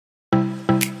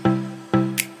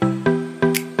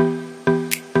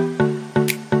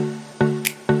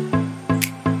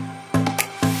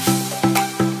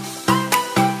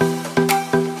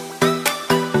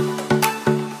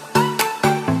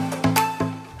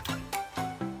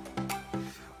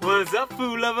What's up,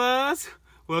 food lovers?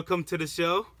 Welcome to the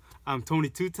show. I'm Tony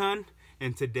Two-Ton,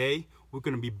 and today we're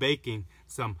going to be baking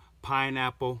some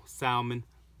pineapple salmon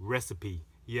recipe.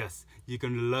 Yes, you're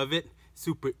going to love it.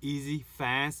 Super easy,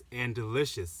 fast, and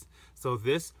delicious. So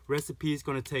this recipe is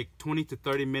going to take 20 to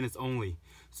 30 minutes only.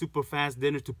 Super fast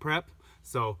dinner to prep.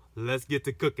 So let's get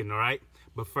to cooking, all right?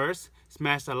 But first,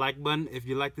 smash that like button if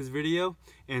you like this video,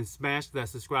 and smash that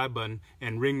subscribe button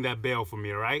and ring that bell for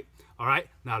me, all right? All right,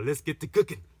 now let's get to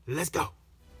cooking. Let's go.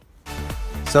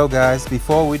 So guys,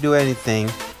 before we do anything,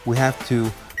 we have to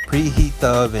preheat the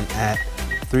oven at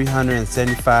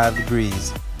 375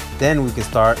 degrees. Then we can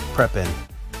start prepping.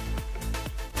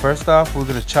 First off, we're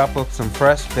gonna chop up some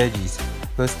fresh veggies.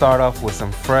 Let's start off with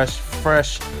some fresh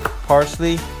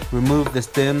parsley. Remove the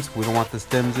stems. We don't want the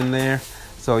stems in there.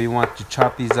 So you want to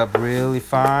chop these up really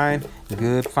fine,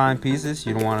 good fine pieces.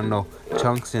 You don't want no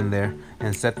chunks in there,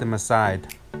 and set them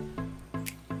aside.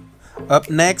 Up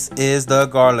next is the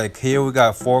garlic. Here we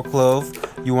got 4 cloves.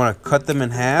 You want to cut them in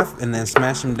half and then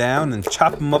smash them down and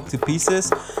chop them up to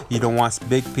pieces. You don't want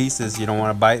big pieces. You don't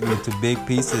want to bite them into big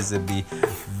pieces. It'd be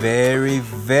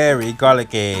very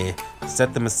garlicky.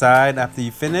 Set them aside after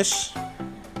you finish.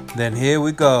 Then here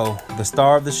we go, the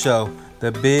star of the show,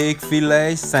 the big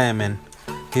fillet salmon.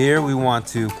 Here we want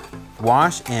to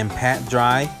wash and pat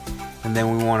dry, and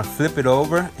then we want to flip it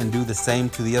over and do the same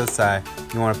to the other side.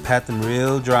 You want to pat them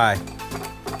real dry.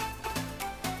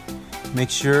 Make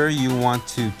sure you want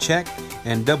to check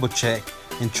and double check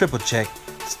and triple check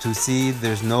to see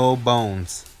there's no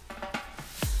bones.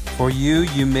 For you,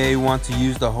 you may want to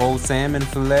use the whole salmon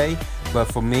fillet, but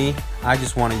for me, I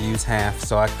just want to use half.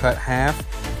 So I cut half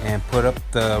and put up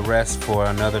the rest for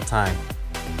another time.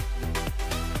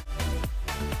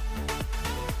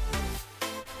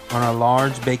 On a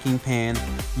large baking pan,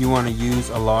 you want to use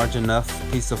a large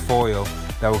enough piece of foil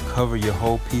that will cover your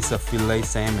whole piece of filet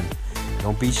salmon.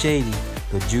 Don't be shady,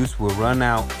 the juice will run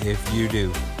out if you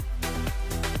do.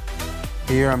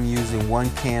 Here I'm using 1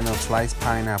 can of sliced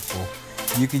pineapple.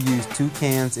 You could use 2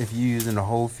 cans if you're using the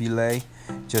whole filet.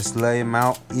 Just lay them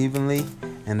out evenly,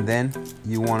 and then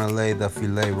you want to lay the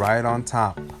filet right on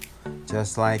top,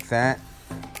 just like that.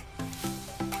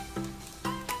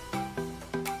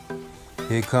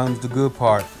 Here comes the good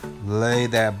part. Lay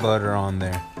that butter on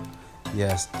there.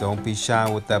 Yes, don't be shy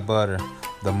with that butter.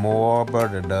 The more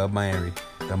butter, the merry.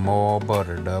 The more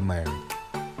butter, the merry.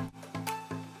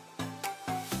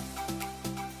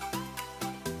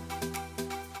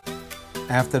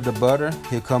 After the butter,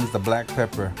 here comes the black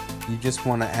pepper. You just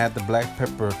want to add the black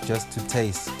pepper just to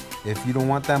taste. If you don't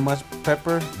want that much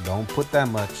pepper, don't put that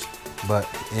much. But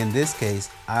in this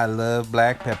case, I love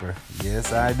black pepper.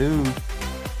 Yes, I do.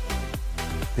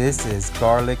 This is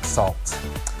garlic salt.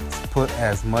 Put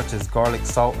as much as garlic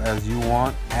salt as you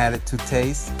want. Add it to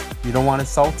taste. You don't want it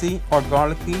salty or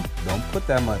garlicky, don't put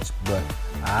that much. But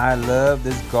I love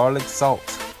this garlic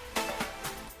salt.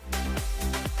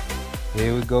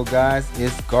 Here we go, guys.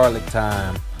 It's garlic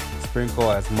time. Sprinkle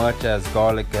as much as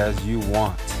garlic as you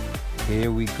want.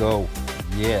 Here we go.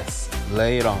 Yes,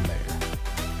 lay it on there.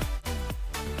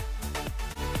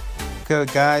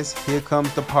 Okay, guys, here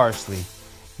comes the parsley.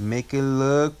 Make it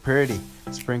look pretty.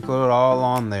 Sprinkle it all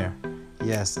on there.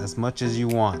 Yes, as much as you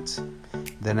want.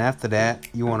 Then after that,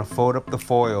 you want to fold up the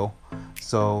foil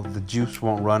so the juice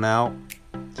won't run out.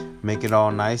 Make it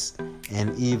all nice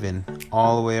and even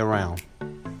all the way around.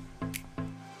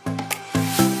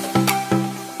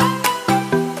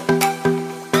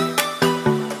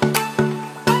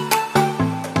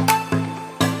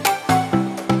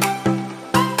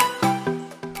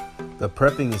 The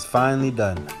prepping is finally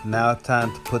done. Now it's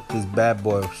time to put this bad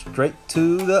boy straight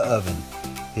to the oven.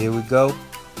 Here we go.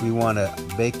 We want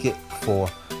to bake it for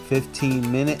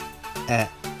 15 minutes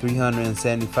at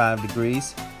 375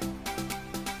 degrees.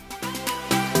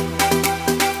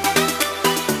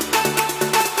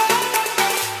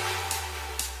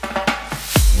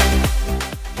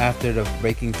 After the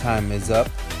baking time is up,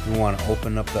 we want to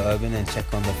open up the oven and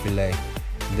check on the filet.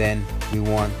 Then we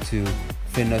want to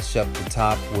finish up the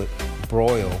top with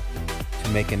broil to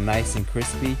make it nice and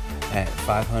crispy at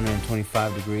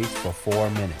 525 degrees for 4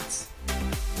 minutes.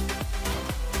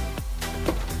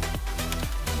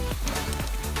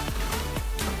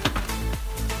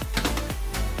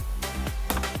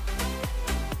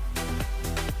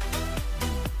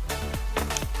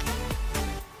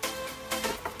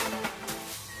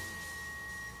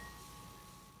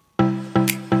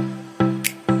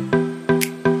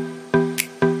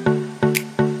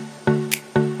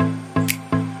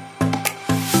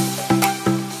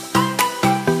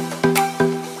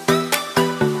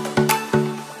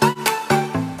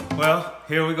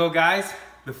 Here we go, guys,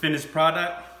 the finished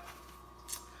product.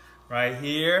 right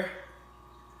here.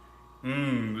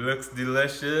 Looks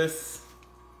delicious.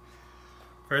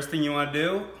 First thing you want to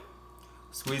do,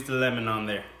 squeeze the lemon on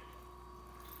there.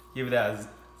 Give it that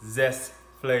zest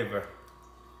flavor.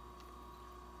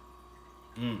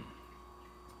 Here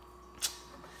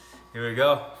we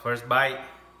go, first bite.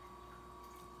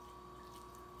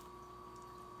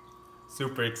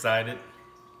 Super excited.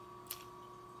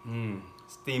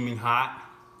 Steaming hot.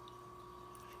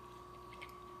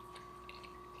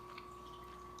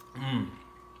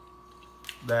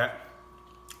 That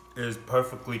is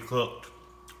perfectly cooked.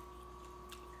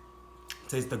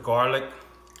 Taste the garlic.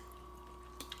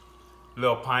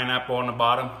 Little pineapple on the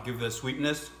bottom, give it a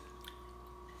sweetness.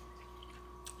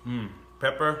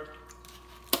 Pepper.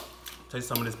 Taste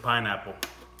some of this pineapple.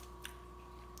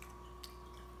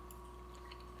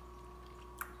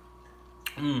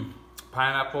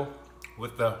 Pineapple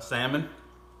with the salmon.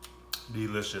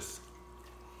 Delicious.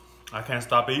 I can't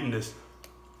stop eating this.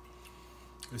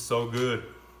 It's so good.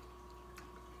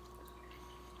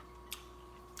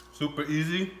 Super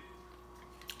easy.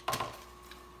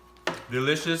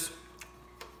 Delicious.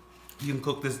 You can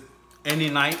cook this any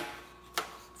night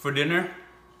for dinner.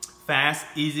 Fast,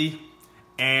 easy,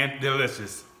 and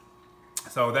delicious.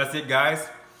 So that's it, guys.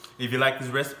 If you like this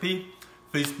recipe,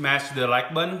 please smash the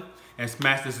like button and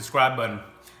smash the subscribe button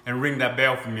and ring that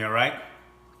bell for me, all right?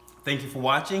 Thank you for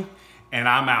watching, and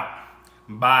I'm out.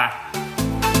 Bye.